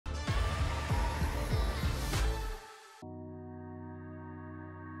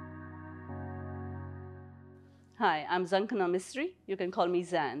Hi, I'm Zankana Mistry. You can call me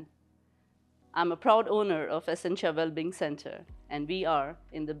Zan. I'm a proud owner of Essentia Wellbeing Center, and we are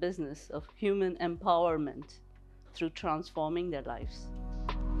in the business of human empowerment through transforming their lives.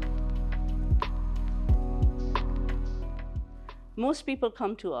 Most people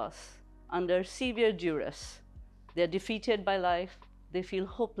come to us under severe duress. They're defeated by life, they feel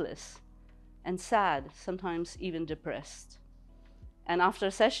hopeless and sad, sometimes even depressed. And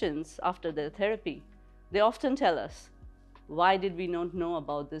after sessions, after their therapy, they often tell us, why did we not know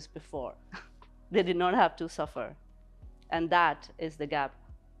about this before? They did not have to suffer. And that is the gap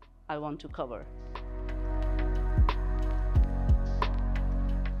I want to cover.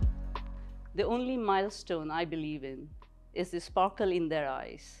 The only milestone I believe in is the sparkle in their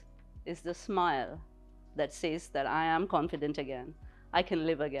eyes, is the smile that says that I am confident again, I can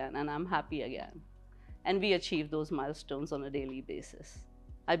live again, and I'm happy again. And we achieve those milestones on a daily basis.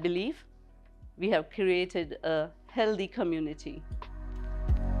 I believe we have created a healthy community.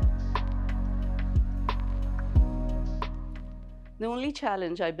 The only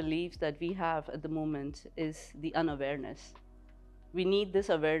challenge I believe that we have at the moment is the unawareness. We need this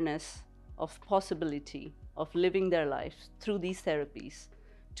awareness of possibility of living their lives through these therapies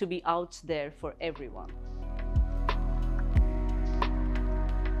to be out there for everyone.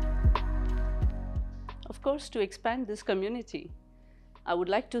 Of course, to expand this community, I would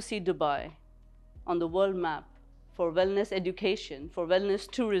like to see Dubai on the world map for wellness education, for wellness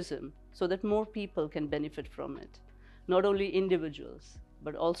tourism, so that more people can benefit from it. Not only individuals,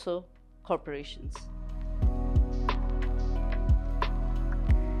 but also corporations.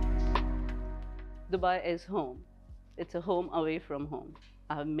 Dubai is home. It's a home away from home.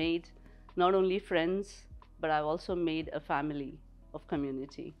 I have made not only friends, but I've also made a family of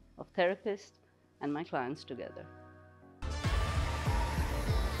community, of therapists and my clients together.